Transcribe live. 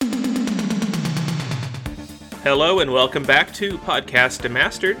Hello and welcome back to Podcast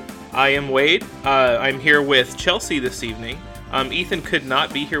Demastered. I am Wade. I'm here with Chelsea this evening. Ethan could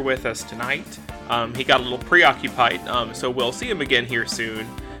not be here with us tonight. He got a little preoccupied, so we'll see him again here soon.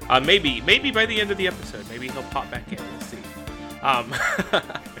 Maybe by the end of the episode. Maybe he'll pop back in. We'll see.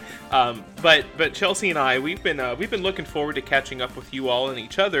 But Chelsea and I, we've been looking forward to catching up with you all and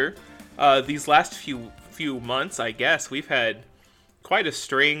each other. These last few months, I guess we've had quite a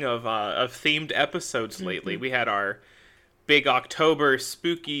string of themed episodes lately. We had our big October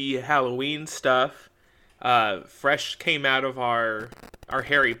spooky Halloween stuff. Fresh came out of our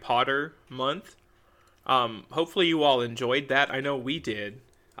Harry Potter month. Hopefully you all enjoyed that. I know we did.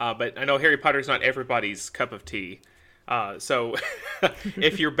 But I know Harry Potter's not everybody's cup of tea. So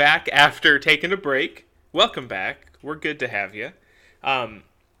if you're back after taking a break, welcome back. We're good to have you.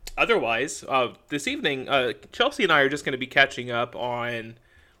 Otherwise, this evening, Chelsea and I are just going to be catching up on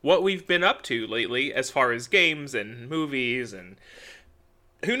what we've been up to lately as far as games and movies, and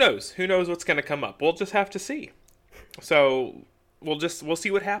who knows what's going to come up. We'll just have to see. So we'll see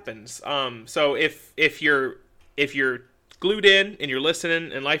what happens. So if you're glued in and you're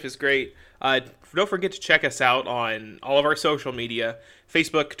listening and life is great, don't forget to check us out on all of our social media,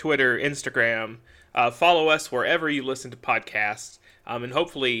 Facebook, Twitter, Instagram. Follow us wherever you listen to podcasts. And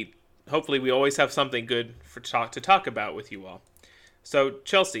hopefully we always have something good to talk about with you all. So,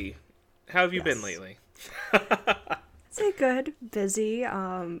 Chelsea, how have you been lately? Say good, busy.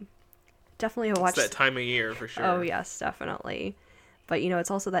 Definitely watched. It's that time of year for sure. Oh yes, definitely. But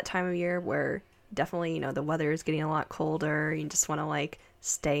it's also that time of year where definitely the weather is getting a lot colder. You just want to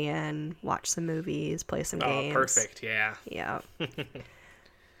stay in, watch some movies, play some games. Oh, perfect. Yeah. Yeah.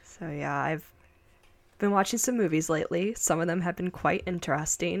 So yeah, I've been watching some movies lately. Some of them have been quite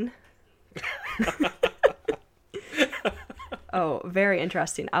interesting. Oh, very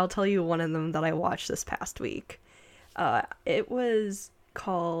interesting. I'll tell you one of them that I watched this past week. It was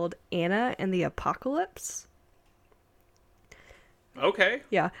called Anna and the Apocalypse. Okay.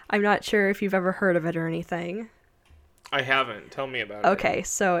 Yeah, I'm not sure if you've ever heard of it or anything. I haven't. Tell me about it. Okay,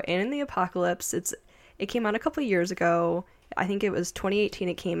 so Anna and the Apocalypse, it came out a couple years ago. I think it was 2018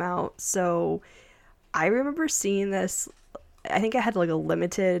 it came out. So I remember seeing this. I think it had a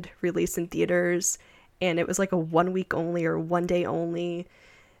limited release in theaters, and it was a 1 week only or 1 day only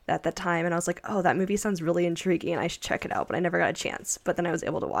at that time. And I was like, oh, that movie sounds really intriguing. I should check it out, but I never got a chance. But then I was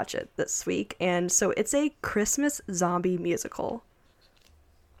able to watch it this week. And so it's a Christmas zombie musical.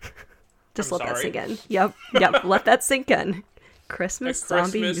 Just let that sink in. Yep. Let that sink in. Christmas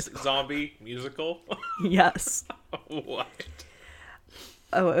zombie musical? Yes. What?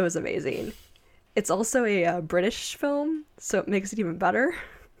 Oh, it was amazing. It's also a British film, so it makes it even better.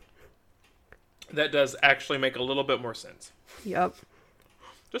 That does actually make a little bit more sense. Yep.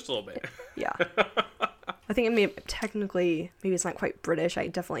 Just a little bit. Yeah. I think maybe it's not quite British.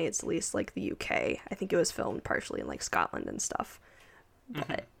 It's at least the UK. I think it was filmed partially in Scotland and stuff.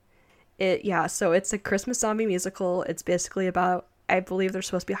 But so it's a Christmas zombie musical. It's basically about, I believe they're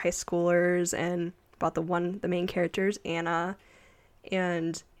supposed to be high schoolers, and about the main characters, Anna,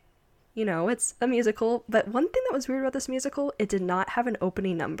 and it's a musical, but one thing that was weird about this musical, it did not have an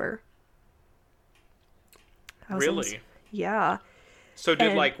opening number. Really? Yeah. So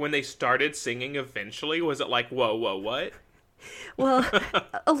did when they started singing eventually, was it whoa, what? Well,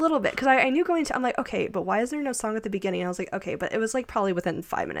 a little bit, because I knew going to, I'm like, okay, but why is there no song at the beginning? I was like, okay, but it was probably within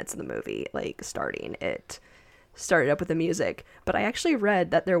 5 minutes of the movie, starting, it started up with the music. But I actually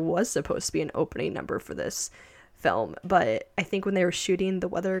read that there was supposed to be an opening number for this film, but I think when they were shooting, the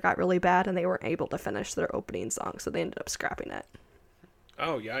weather got really bad and they weren't able to finish their opening song, so they ended up scrapping it.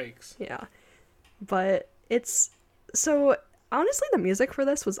 Oh, yikes. Yeah. But so honestly, the music for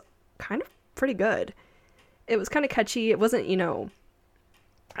this was kind of pretty good. It was kind of catchy. It wasn't,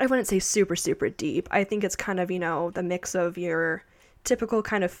 I wouldn't say super, super deep. I think it's kind of, the mix of your typical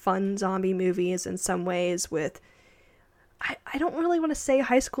kind of fun zombie movies in some ways with, I don't really want to say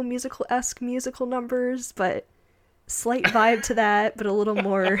High School Musical-esque musical numbers, but slight vibe to that, but a little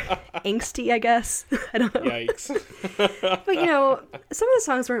more angsty, I guess. I don't know. Yikes. But, some of the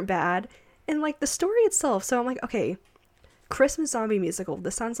songs weren't bad. And, the story itself, so I'm like, okay, Christmas zombie musical,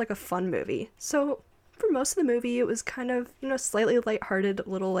 this sounds like a fun movie. So for most of the movie, it was kind of, slightly lighthearted, a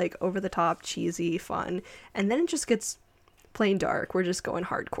little, over-the-top, cheesy, fun. And then it just gets plain dark. We're just going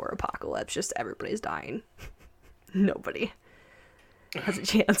hardcore apocalypse. Just everybody's dying. Nobody has a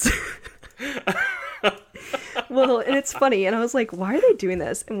chance. Well, and it's funny, and I was like, why are they doing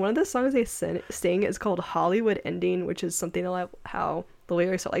this? And one of the songs they sing is called Hollywood Ending, which is something like how the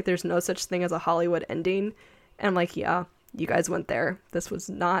lyrics are there's no such thing as a Hollywood ending. And I'm like, yeah, you guys went there. This was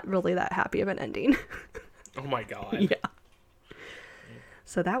not really that happy of an ending. Oh my god. Yeah.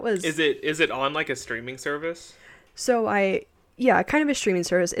 So that was. Is it on like a streaming service? So kind of a streaming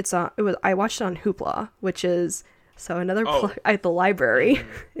service. I watched it on Hoopla, which is another at the library. Mm-hmm.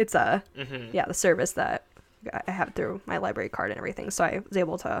 It's the service that I have through my library card and everything. So I was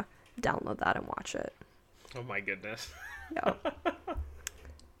able to download that and watch it. Oh my goodness. Yeah.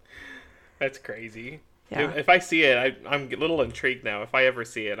 That's crazy. Yeah. If I see it, I'm a little intrigued now. If I ever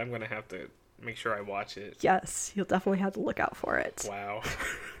see it, I'm going to have to make sure I watch it. Yes, you'll definitely have to look out for it. Wow.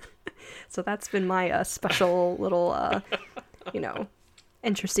 So that's been my special little,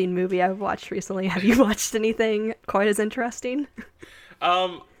 interesting movie I've watched recently. Have you watched anything quite as interesting?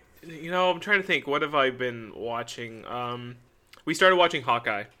 I'm trying to think. What have I been watching? We started watching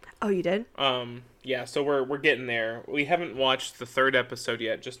Hawkeye. Oh, you did? Yeah, so we're getting there. We haven't watched the third episode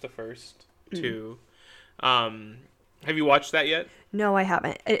yet, just the first two. Have you watched that yet? No, I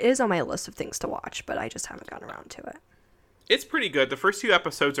haven't. It is on my list of things to watch, but I just haven't gotten around to it. It's pretty good. The first two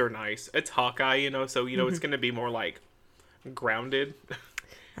episodes are nice. It's Hawkeye, so it's going to be more like grounded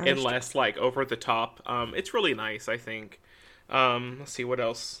and less like over the top. It's really nice, I think. Let's see what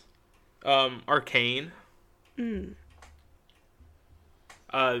else. Arcane. The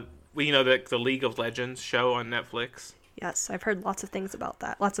League of Legends show on Netflix. Yes, I've heard lots of things about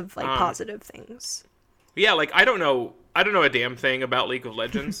that. Lots of positive things. Yeah, I don't know a damn thing about League of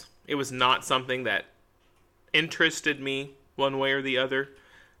Legends. It was not something that interested me one way or the other.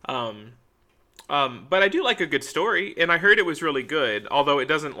 But I do like a good story, and I heard it was really good, although it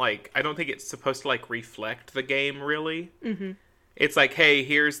doesn't I don't think it's supposed to reflect the game really. Mm-hmm. It's hey,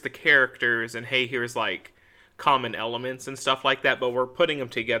 here's the characters, and hey, here's common elements and stuff like that, but we're putting them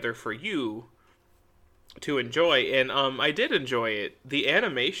together for you to enjoy, and I did enjoy it. The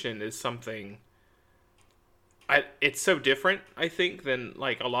animation is something it's so different, I think, than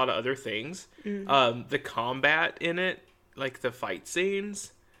a lot of other things. The combat in it, the fight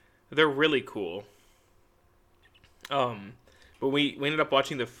scenes, they're really cool. But we ended up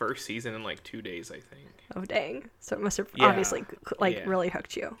watching the first season in 2 days, I think. Oh dang! So it must have obviously really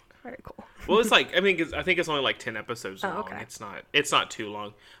hooked you. Very cool. Well, it's I think it's only 10 episodes long. Okay. It's not too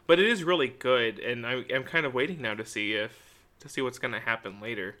long, but it is really good, and I'm kind of waiting now to see what's going to happen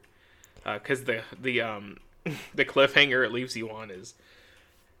later, because the cliffhanger it leaves you on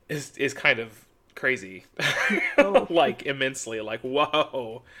is kind of crazy. Oh. Immensely.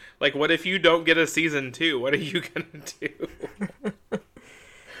 Whoa. What if you don't get a season 2? What are you gonna do?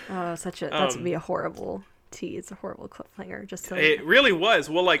 Oh, that would be a horrible tease, a horrible cliffhanger. It really was.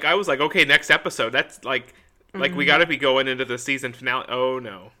 Well, I was okay, next episode. That's we gotta be going into the season finale. Oh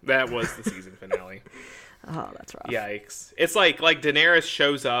no, that was the season finale. Oh, that's rough. Yikes! It's like Daenerys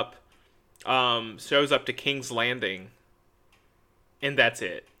shows up to King's Landing, and that's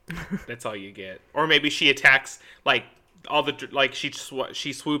it. That's all you get. Or maybe she attacks all the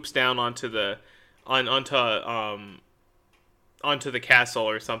she swoops down onto the castle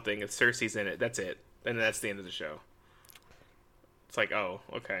or something. If Cersei's in it, that's it, and that's the end of the show. It's oh,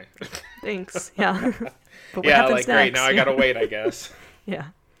 okay. Thanks. Yeah. But yeah, great. Now I gotta wait, I guess. Yeah.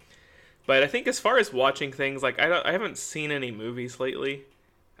 But I think as far as watching things, I haven't seen any movies lately.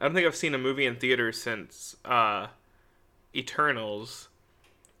 I don't think I've seen a movie in theaters since Eternals,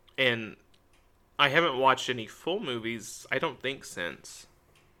 and I haven't watched any full movies, I don't think, since.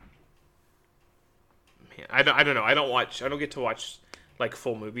 Man, I don't know. I don't get to watch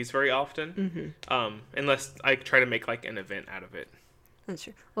full movies very often, unless I try to make an event out of it. That's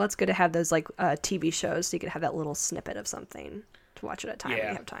true. Well, it's good to have those TV shows, so you could have that little snippet of something to watch at a time when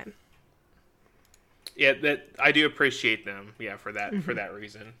you have time. Yeah, that I do appreciate them. Yeah, for that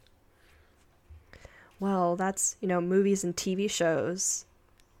reason. Well, that's movies and TV shows.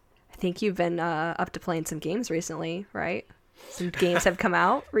 I think you've been up to playing some games recently, right? Some games have come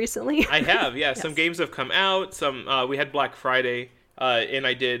out recently. I have, yeah. Yes. Some games have come out. Some we had Black Friday, and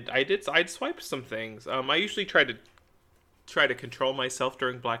I swiped some things. I usually try to control myself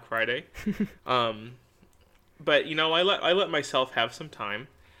during Black Friday, but I let myself have some time.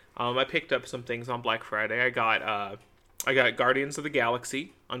 I picked up some things on Black Friday. I got Guardians of the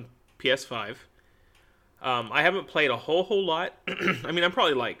Galaxy on PS5. I haven't played a whole lot. I mean, I'm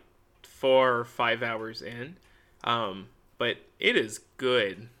probably 4 or 5 hours in. But it is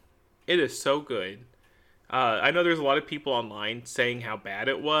good. It is so good. I know there's a lot of people online saying how bad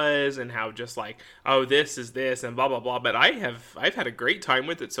it was and how just oh, this is this and blah blah blah. But I've had a great time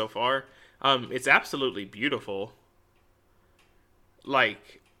with it so far. It's absolutely beautiful.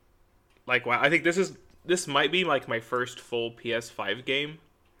 Wow, I think this might be my first full PS5 game.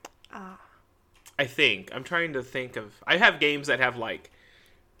 I think. I'm trying to think of. I have games that have PS4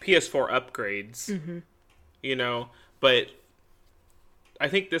 upgrades. Mm-hmm. you know, but I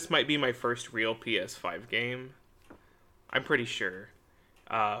think this might be my first real PS5 game. I'm pretty sure.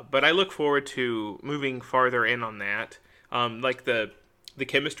 But I look forward to moving farther in on that. Like the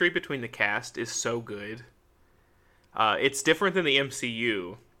chemistry between the cast is so good. It's different than the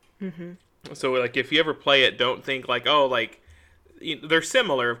MCU. Mm-hmm. So like if you ever play it, don't think like, oh, like they're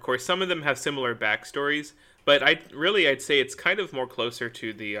similar. Of course, some of them have similar backstories, but I'd say it's kind of more closer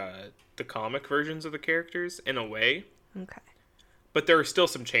to the comic versions of the characters in a way. Okay. But there are still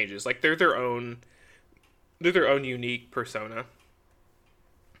some changes. Like they're their own unique persona.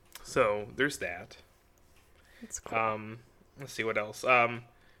 So there's that. That's cool. Let's see what else.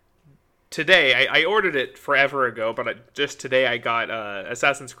 Today I ordered it forever ago, but just today I got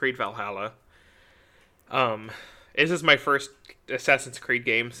Assassin's Creed Valhalla. This is my first Assassin's Creed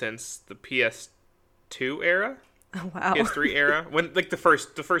game since the PS2 era. Oh, wow. PS3 era, when like the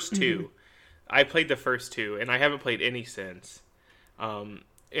first two. Mm-hmm. I played the first two, and I haven't played any since. And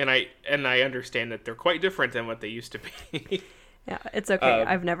I understand that they're quite different than what they used to be. Yeah, it's okay.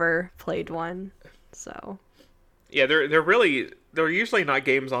 I've never played one, so. Yeah, they're usually not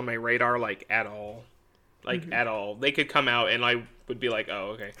games on my radar like at all, at all. They could come out and I would be like,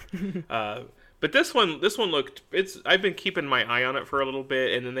 oh, okay. But this one looked. I've been keeping my eye on it for a little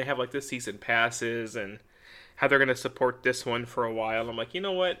bit, and then they have like the season passes and how they're gonna support this one for a while. I'm like, you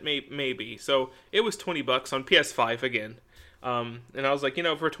know what, maybe. So it was $20 on PS5 again, and I was like,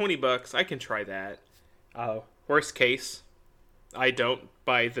 for $20 I can try that. Worst case, I don't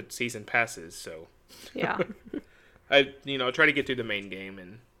buy the season passes, so yeah. I try to get through the main game,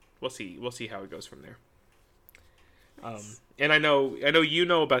 and we'll see how it goes from there. And I know you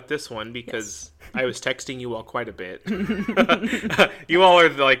know about this one because yes. I was texting you all quite a bit. You all are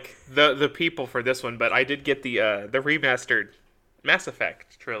like the people for this one, but I did get the remastered Mass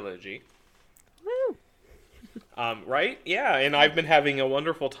Effect trilogy. Woo! Right? Yeah, and I've been having a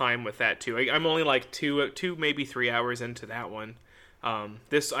wonderful time with that too. I'm only like two maybe 3 hours into that one.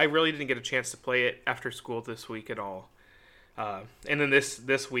 I really didn't get a chance to play it after school this week at all. And then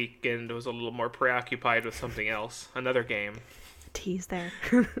this weekend was a little more preoccupied with something else, another game. Tease there.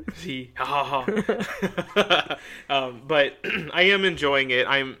 But I am enjoying it.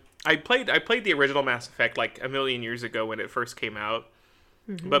 I played the original Mass Effect like a million years ago when it first came out,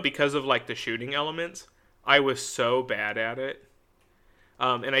 but because of like the shooting elements, I was so bad at it.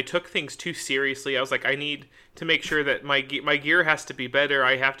 And I took things too seriously. I was like, I need to make sure that my gear has to be better.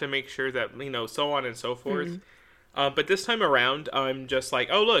 I have to make sure that, so on and so forth. But this time around, I'm just like,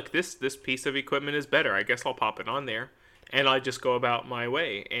 oh, look, this piece of equipment is better. I guess I'll pop it on there. And I just go about my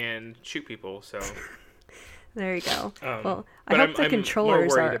way and shoot people. So there you go. Well, I hope the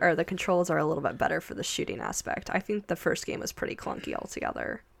controls are a little bit better for the shooting aspect. I think the first game was pretty clunky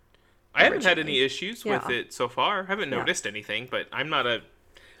altogether. I haven't had any issues with it so far. I haven't noticed anything, but I'm not a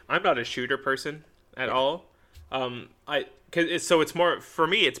shooter person at all. It's more for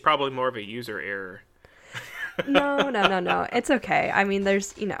me. It's probably more of a user error. No. It's okay. I mean,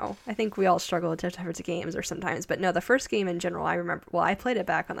 there's I think we all struggle with different types of games or sometimes, but no, the first game in general, I remember. Well, I played it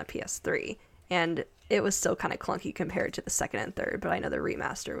back on the PS3, and it was still kind of clunky compared to the second and third. But I know the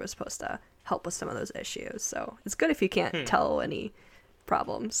remaster was supposed to help with some of those issues, so it's good if you can't tell any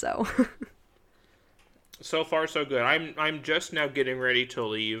problems. So far so good. I'm just now getting ready to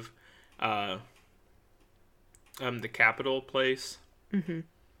leave the capital place.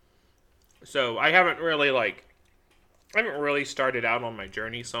 So I haven't really started out on my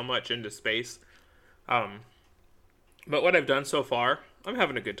journey so much into space. But what I've done so far, I'm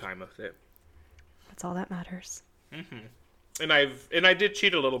having a good time with it. That's all that matters. And I did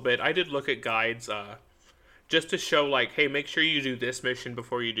cheat a little bit. I did look at guides just to show like, hey, make sure you do this mission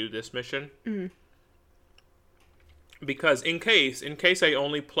before you do this mission. Because in case I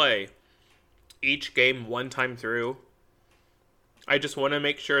only play each game one time through, I just want to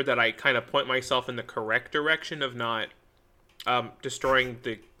make sure that I kind of point myself in the correct direction of not destroying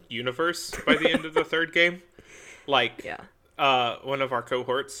the universe by the end of the third game. Like, one of our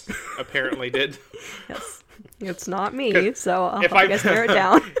cohorts apparently did. Yes. It's not me, so I guess narrow it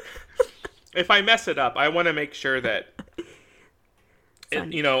down. If I mess it up, I want to make sure that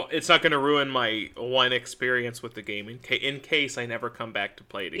it's not going to ruin my one experience with the game in case I never come back to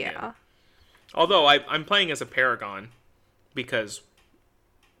play it again. Yeah. Although I'm playing as a Paragon because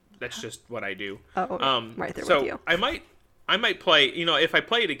that's just what I do. Oh, right there with you. I might play. If I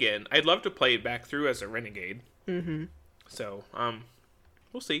play it again, I'd love to play it back through as a Renegade. So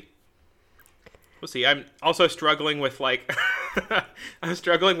we'll see. We'll see. I'm also struggling with I'm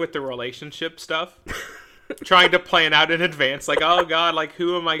struggling with the relationship stuff. Trying to plan out in advance, like, oh god, like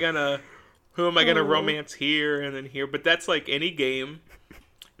who am I gonna Who am I going to Oh. romance here and then here? But that's like any game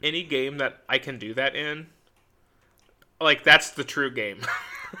that I can do that in. Like, that's the true game.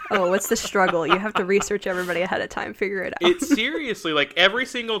 Oh, what's the struggle? You have to research everybody ahead of time, figure it out. It's seriously, like, every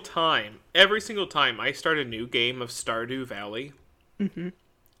single time I start a new game of Stardew Valley,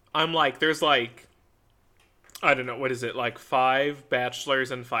 I'm like, there's like, I don't know, what is it, like 5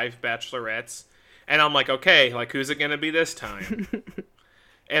 bachelors and 5 bachelorettes, and I'm like, okay, like, who's it gonna be this time?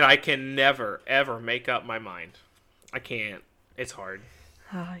 And I can never, ever make up my mind. I can't. It's hard.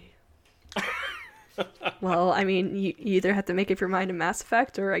 Well, I mean, you either have to make up your mind in Mass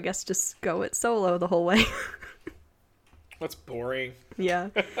Effect, or I guess just go it solo the whole way. That's boring. Yeah.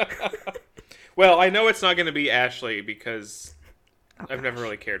 Well, I know it's not going to be Ashley because I've never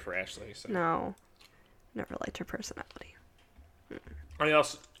really cared for Ashley. So. No. Never liked her personality. I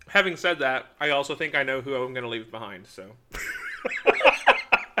also, having said that, I also think I know who I'm going to leave behind. So.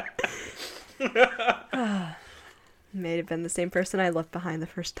 May have been the same person I left behind the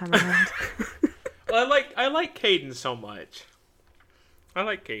first time around. Well, I like Caden so much. I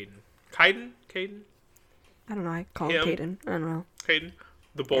like Caden. Caden? I don't know. I call him Caden. I don't know. Caden,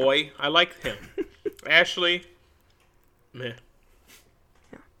 the boy. Yeah. I like him. Ashley, meh.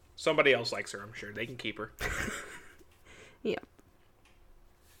 Yeah. Somebody else likes her. I'm sure they can keep her. Yep.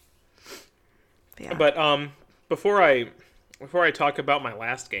 Yeah. But before I talk about my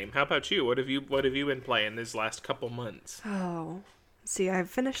last game, how about you? What have you been playing these last couple months? Oh, see, I've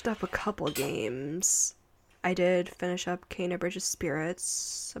finished up a couple games. I did finish up Kena Bridge of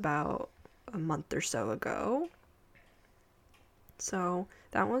Spirits about a month or so ago. So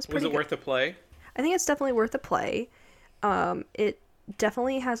that was pretty Was it worth a play? I think it's definitely worth a play. It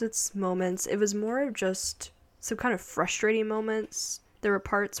definitely has its moments. It was more of just some kind of frustrating moments. There were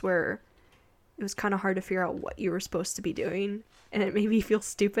parts where it was kind of hard to figure out what you were supposed to be doing, and it made me feel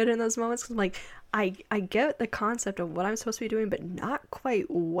stupid in those moments. 'Cause like, I get the concept of what I'm supposed to be doing, but not quite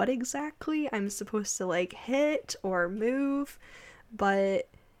what exactly I'm supposed to, like, hit or move. But,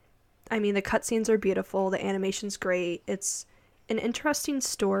 I mean, the cutscenes are beautiful, the animation's great, it's an interesting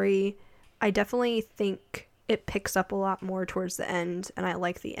story. I definitely think it picks up a lot more towards the end, and I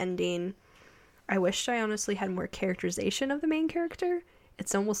like the ending. I wished I honestly had more characterization of the main character.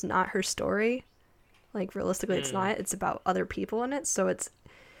 It's almost not her story. Like, realistically, it's not. It's about other people in it, so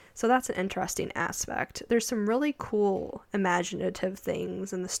that's an interesting aspect. There's some really cool imaginative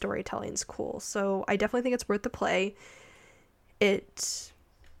things, and the storytelling's cool. So I definitely think it's worth the play.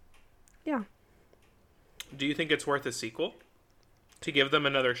 Yeah. Do you think it's worth a sequel? To give them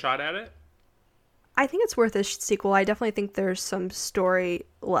another shot at it? I think it's worth a sequel. I definitely think there's some story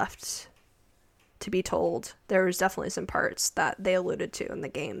left to be told. There was definitely some parts that they alluded to in the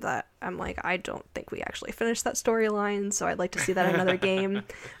game that I'm like, I don't think we actually finished that storyline, so I'd like to see that in another game.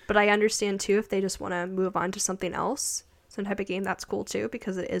 But I understand too if they just want to move on to something else, some type of game, that's cool too,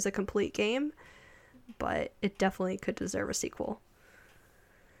 because it is a complete game. But it definitely could deserve a sequel.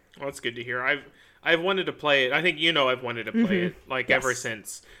 Well, that's good to hear. I've wanted to play it. I think I've wanted to play it ever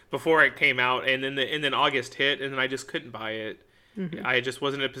since before it came out, and then August hit, and then I just couldn't buy it. I just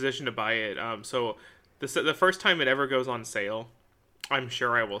wasn't in a position to buy it. So the first time it ever goes on sale, I'm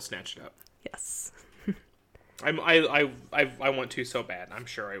sure I will snatch it up. Yes. I want to so bad. I'm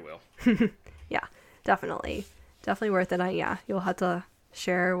sure I will. Yeah, definitely worth it. You'll have to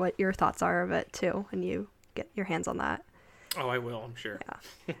share what your thoughts are of it too when you get your hands on that. Oh, I will. I'm sure.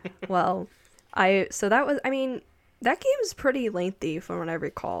 Yeah. Well, that game's pretty lengthy from what I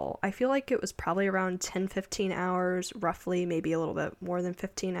recall. I feel like it was probably around 10-15 hours, roughly, maybe a little bit more than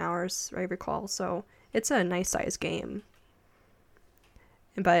 15 hours, I recall. So it's a nice size game.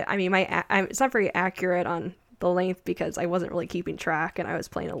 But I mean, it's not very accurate on the length because I wasn't really keeping track and I was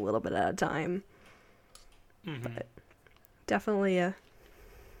playing a little bit at a time. But definitely a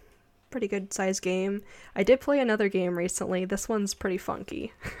pretty good size game. I did play another game recently. This one's pretty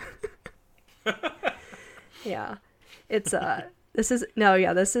funky. Yeah. It's this is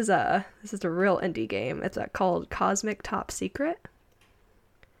a real indie game. It's called Cosmic Top Secret.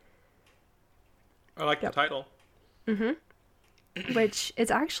 I like the title. Which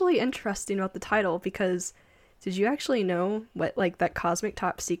is actually interesting about the title because did you actually know that Cosmic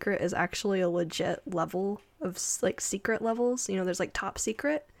Top Secret is actually a legit level of secret levels? There's Top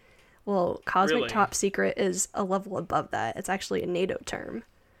Secret. Well, Cosmic Really? Top Secret is a level above that. It's actually a NATO term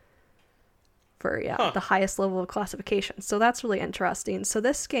for the highest level of classification. So that's really interesting. So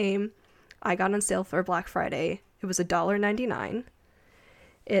this game I got on sale for Black Friday. It was $1.99.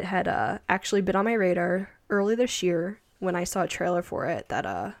 It had actually been on my radar early this year when I saw a trailer for it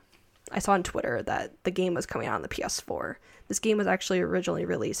that I saw on Twitter that the game was coming out on the PS4. This game was actually originally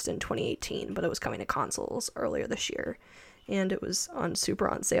released in 2018, but it was coming to consoles earlier this year, and it was on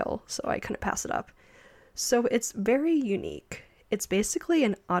sale, so I couldn't pass it up. So it's very unique. It's basically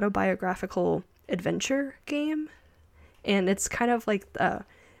an autobiographical adventure game, and it's kind of like a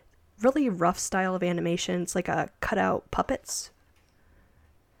really rough style of animation. It's like a cutout puppets,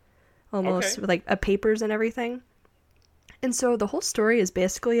 almost, Okay. with like papers and everything. And so the whole story is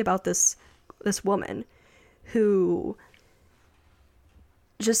basically about this woman who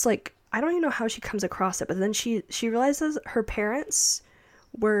just like, I don't even know how she comes across it, but then she realizes her parents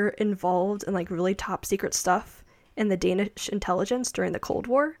were involved in like really top secret stuff in the Danish intelligence during the Cold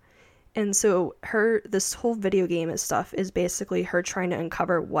War. And so this whole video game and stuff is basically her trying to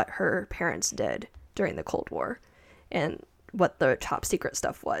uncover what her parents did during the Cold War and what the top secret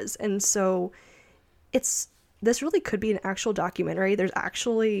stuff was. And so this really could be an actual documentary. There's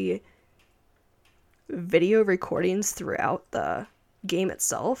actually video recordings throughout the game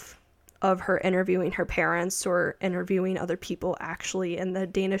itself of her interviewing her parents or interviewing other people actually in the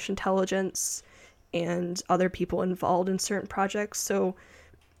Danish intelligence and other people involved in certain projects. So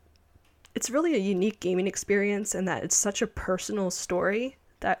it's really a unique gaming experience in that it's such a personal story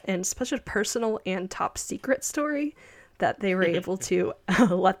and such a personal and top secret story that they were able to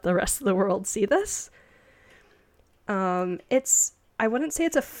let the rest of the world see this. I wouldn't say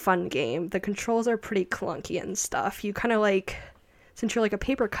it's a fun game. The controls are pretty clunky and stuff. You kind of like, since you're like a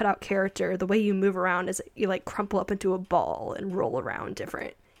paper cutout character, the way you move around is you like crumple up into a ball and roll around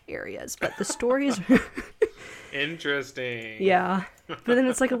different areas. But the story is Interesting. yeah. But then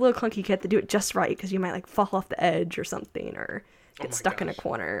it's like a little clunky. You have to do it just right because you might like fall off the edge or something or get stuck in a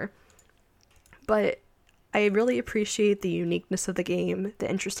corner. But I really appreciate the uniqueness of the game, the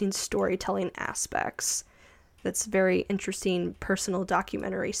interesting storytelling aspects. That's very interesting, personal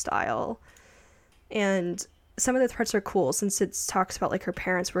documentary style. And some of the parts are cool since it talks about like her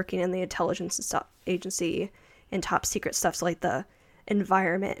parents working in the intelligence and stuff agency and top secret stuff. So like the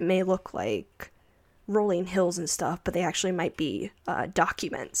environment may look like rolling hills and stuff, but they actually might be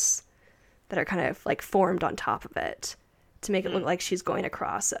documents that are kind of like formed on top of it to make it look like she's going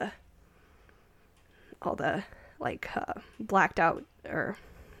across all the like blacked out or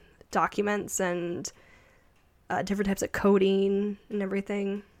documents and different types of coding and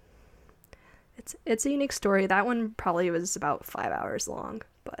everything. It's a unique story. That one probably was about 5 hours long,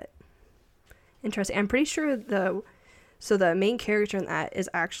 but interesting. I'm pretty sure the main character in that is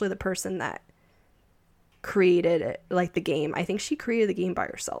actually the person that created it, like the game. I think she created the game by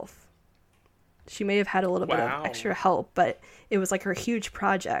herself. She may have had a little bit of extra help, but it was like her huge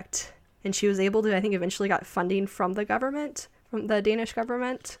project, and she was able to, I think, eventually got funding from the government, from the Danish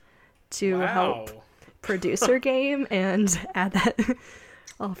government, to help produce her game and add that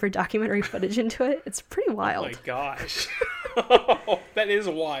all of her documentary footage into it. It's pretty wild. Oh my gosh. That is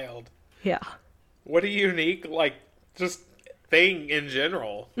wild. Yeah. What a unique, like, just thing in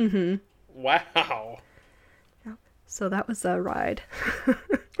general. Mm-hmm. Wow. Yeah. So that was a ride.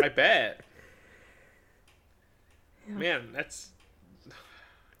 I bet. Yeah. Man, that's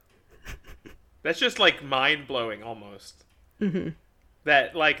just, like, mind-blowing almost. Mm-hmm.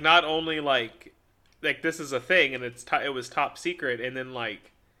 That, like, not only, like this is a thing and it was top secret, and then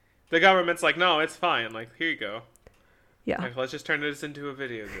like the government's like, no, it's fine, like, here you go. Yeah. Like, let's just turn this into a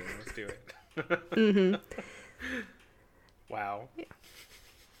video game. Let's do it. Mm-hmm. Wow. Yeah.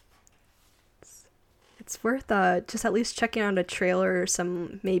 It's worth just at least checking out a trailer or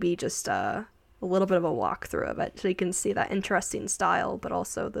some, maybe just a little bit of a walkthrough of it so you can see that interesting style, but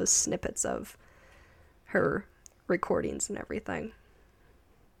also those snippets of her recordings and everything.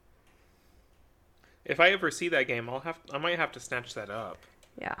 If I ever see that game, I might have to snatch that up.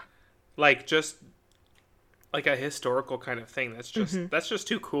 Yeah. Like, just like a historical kind of thing. That's just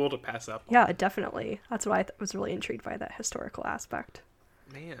too cool to pass up on. Yeah, definitely. That's why I was really intrigued by, that historical aspect.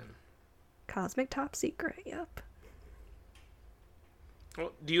 Man. Cosmic top secret. Yep.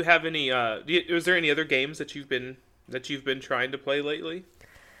 Well, do you have any is there any other games that you've been trying to play lately?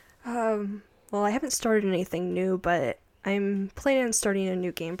 Well, I haven't started anything new, but I'm planning on starting a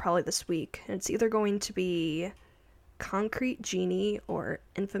new game probably this week, and it's either going to be Concrete Genie or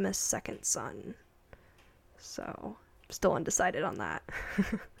Infamous Second Son. So, I'm still undecided on that.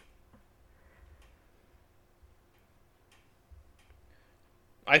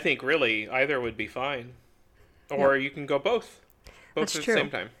 I think really either would be fine. Or you can go both. Both That's at true. the same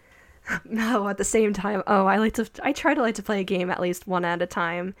time. No, at the same time. Oh, I try to play a game at least one at a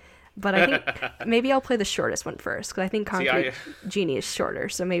time. But I think maybe I'll play the shortest one first, because I think Concrete Genie is shorter,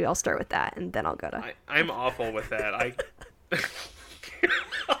 so maybe I'll start with that, and then I'll go to... I'm awful with that.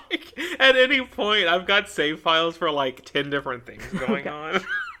 At any point, I've got save files for like 10 different things going on.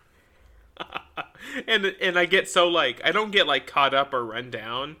 And I get so like, I don't get like caught up or run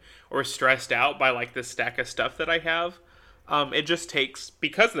down or stressed out by like the stack of stuff that I have. It just takes,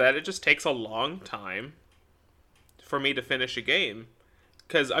 because of that, it just takes a long time for me to finish a game.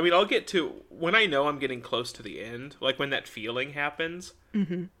 Because, I mean, I'll get to, when I know I'm getting close to the end, like when that feeling happens,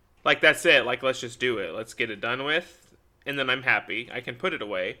 like that's it, like let's just do it, let's get it done with, and then I'm happy, I can put it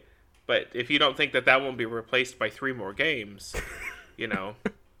away. But if you don't think that that won't be replaced by 3 more games, you know,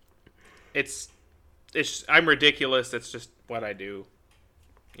 it's I'm ridiculous, it's just what I do,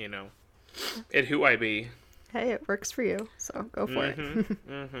 you know, and who I be. Hey, it works for you, so go for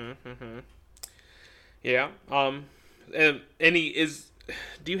it. Yeah. And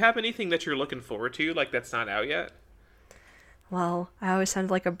do you have anything that you're looking forward to, like that's not out yet? Well, I always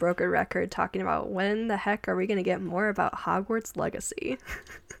sound like a broken record talking about when the heck are we going to get more about Hogwarts Legacy?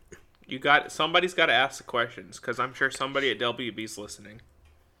 Somebody's got to ask the questions, because I'm sure somebody at WB's listening.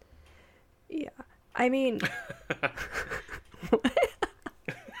 Yeah. I mean...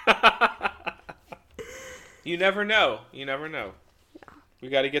 You never know. Yeah. We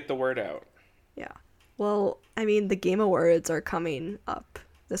got to get the word out. Yeah. Well, I mean, the Game Awards are coming up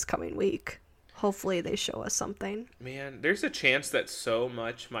this coming week. Hopefully they show us something. Man, there's a chance that so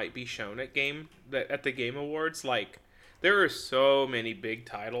much might be shown at the Game Awards. Like, there are so many big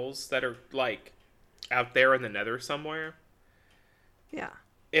titles that are, like, out there in the nether somewhere. Yeah.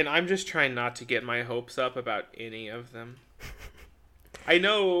 And I'm just trying not to get my hopes up about any of them. I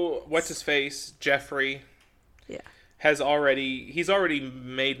know, what's-his-face, Jeffrey... Yeah. He's already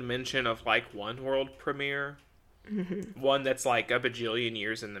made mention of like one world premiere, one that's like a bajillion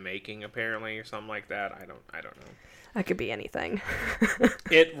years in the making apparently, or something like that. I don't know. That could be anything.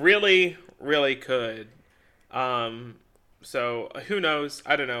 It really, really could. So who knows?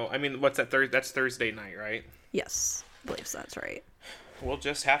 I don't know. I mean, what's that? That's Thursday night, right? Yes, I believe that's right. We'll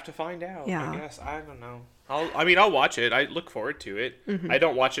just have to find out. Yeah. I guess I don't know. I'll watch it. I look forward to it. I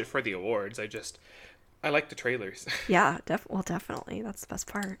don't watch it for the awards. I like the trailers. Yeah, definitely. That's the best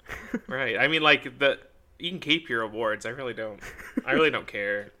part. Right. I mean, like, you can keep your awards. I really don't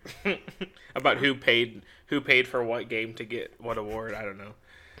care about who paid for what game to get what award. I don't know.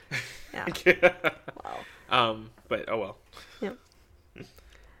 Yeah. Wow. But oh well. Yep.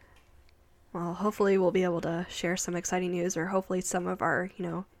 Well, hopefully we'll be able to share some exciting news, or hopefully some of our,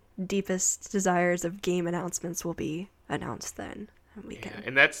 deepest desires of game announcements will be announced then.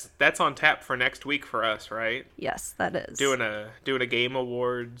 And that's on tap for next week for us, right? Yes, that is. Doing a Game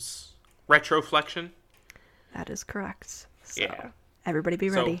Awards retroflection. That is correct. So, yeah. Everybody be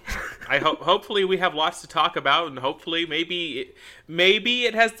ready. I hopefully we have lots to talk about, and hopefully maybe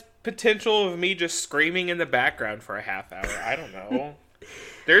it has potential of me just screaming in the background for a half hour. I don't know.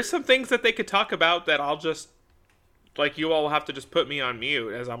 There's some things that they could talk about that I'll just, like, you all have to just put me on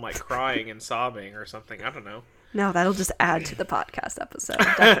mute as I'm like crying and sobbing or something. I don't know. No, that'll just add to the podcast episode.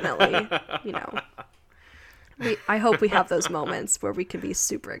 Definitely. I hope we have those moments where we can be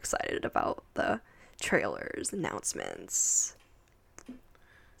super excited about the trailers, announcements,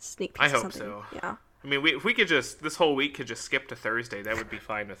 sneak peeks. I hope something. so. Yeah. I mean, if we could just, this whole week could just skip to Thursday, that would be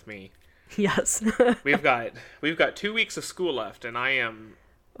fine with me. Yes. We've got 2 weeks of school left, and I am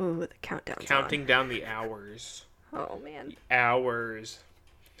the countdown. Counting down the hours. Oh man. Hours.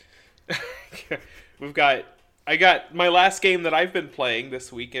 I got my last game that I've been playing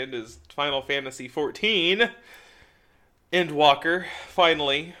this weekend is Final Fantasy XIV Endwalker,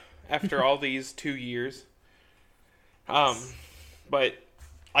 finally, after all these 2 years. But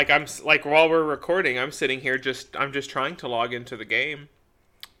like while we're recording, I'm sitting here I'm just trying to log into the game.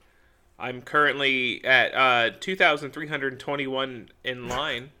 I'm currently at 2,321 in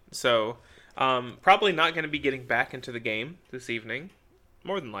line, so probably not going to be getting back into the game this evening,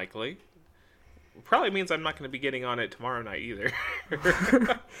 more than likely. Probably means I'm not going to be getting on it tomorrow night either.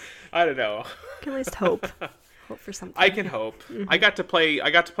 I don't know. You can at least hope. Hope for something. I can hope. Mm-hmm. I got to play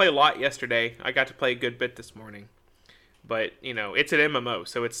a lot yesterday. I got to play a good bit this morning. But, it's an MMO,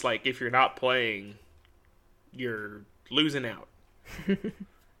 so it's like if you're not playing, you're losing out.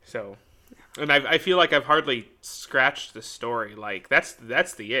 So, and I feel like I've hardly scratched the story. Like, that's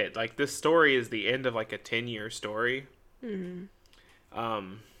it. Like, this story is the end of, like, a 10-year story. Mm-hmm.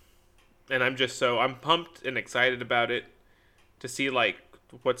 And I'm pumped and excited about it to see, like,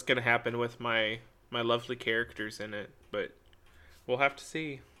 what's going to happen with my lovely characters in it. But we'll have to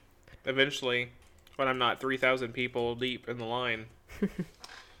see eventually when I'm not 3,000 people deep in the line. I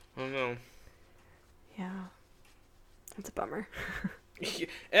don't know. Yeah. That's a bummer.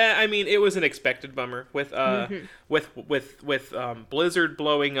 I mean, it was an expected bummer with Blizzard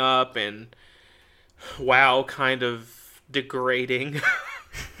blowing up and WoW kind of degrading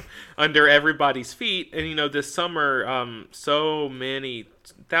under everybody's feet. And this summer, so many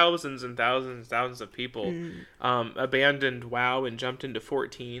thousands and thousands of people abandoned WoW and jumped into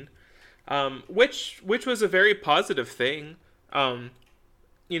 14, which was a very positive thing.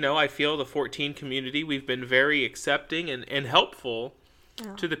 I feel the 14 community, we've been very accepting and helpful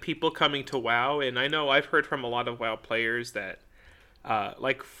to the people coming to WoW. And I know I've heard from a lot of WoW players that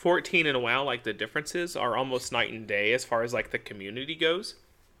like 14 and WoW, like the differences are almost night and day as far as like the community goes.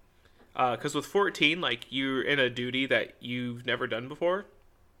 Because with 14, like you're in a duty that you've never done before.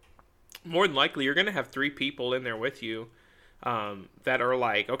 More than likely, you're going to have 3 people in there with you that are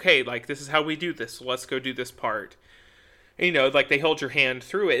like, okay, like this is how we do this. So let's go do this part. And, like they hold your hand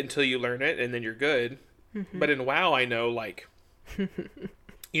through it until you learn it and then you're good. Mm-hmm. But in WoW, I know like,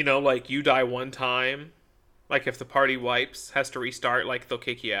 like you die one time, like if the party wipes, has to restart, like they'll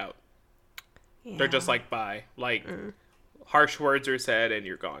kick you out. Yeah. They're just like, bye. Like harsh words are said and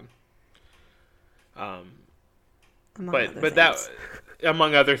you're gone.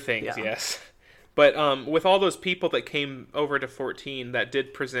 Among other things, yes. But with all those people that came over to 14, that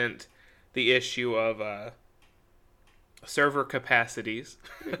did present the issue of server capacities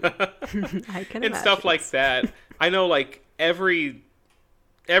I can and stuff like that. I know, like every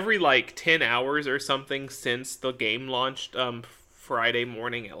like 10 hours or something since the game launched, Friday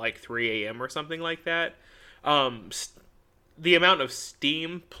morning at like 3 a.m. or something like that. The amount of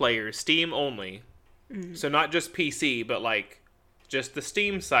Steam players, Steam only. So not just PC, but like just the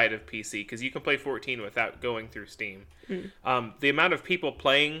Steam side of PC, because you can play 14 without going through Steam. The amount of people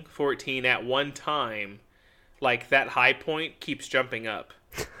playing 14 at one time, like that high point keeps jumping up.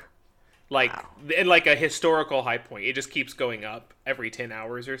 Like, and like a historical high point. It just keeps going up every 10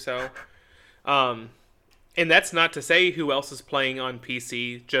 hours or so. And that's not to say who else is playing on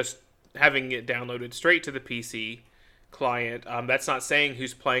PC, just having it downloaded straight to the PC client. That's not saying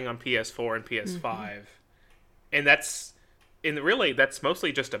who's playing on PS4 and PS5. And that's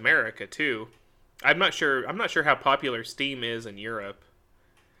mostly just America too. I'm not sure how popular Steam is in Europe.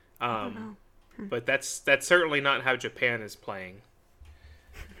 I don't know. But that's certainly not how Japan is playing.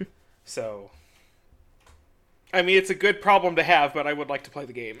 So I mean, it's a good problem to have, but I would like to play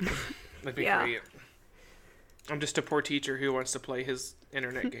the game. That'd be great. I'm just a poor teacher who wants to play his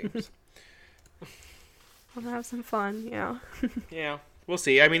internet games. We'll have some fun, yeah. Yeah, we'll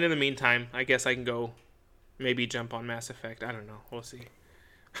see. I mean, in the meantime, I guess I can go maybe jump on Mass Effect. I don't know. We'll see.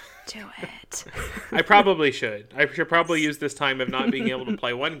 Do it. I probably should. I should probably use this time of not being able to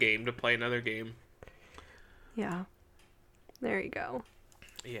play one game to play another game. Yeah. There you go.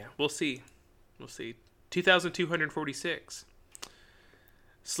 Yeah, we'll see. We'll see. 2,246.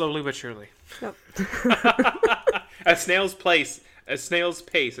 Slowly but surely. Yep. A snail's pace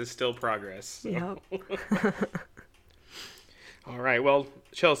is still progress. So. Yep. All right. Well,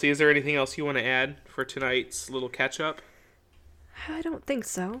 Chelsea, is there anything else you want to add for tonight's little catch-up? I don't think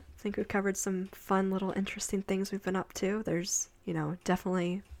so. I think we've covered some fun little interesting things we've been up to. There's,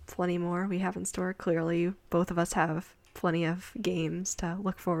 definitely plenty more we have in store. Clearly, both of us have plenty of games to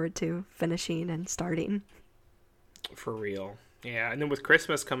look forward to finishing and starting. For real. Yeah, and then with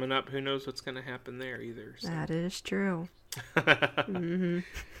Christmas coming up, who knows what's going to happen there either. So. That is true.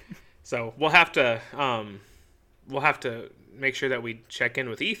 So we'll have to make sure that we check in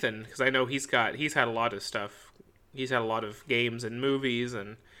with Ethan, because I know he's had a lot of stuff. He's had a lot of games and movies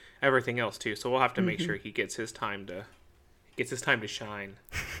and everything else too. So we'll have to make sure he gets his time to shine.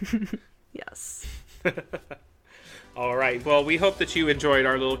 Yes. All right. Well, we hope that you enjoyed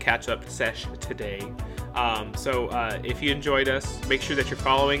our little catch-up sesh today. So if you enjoyed us, make sure that you're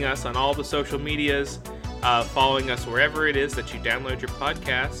following us on all the social medias, following us wherever it is that you download your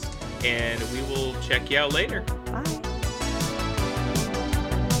podcasts, and we will check you out later. Bye.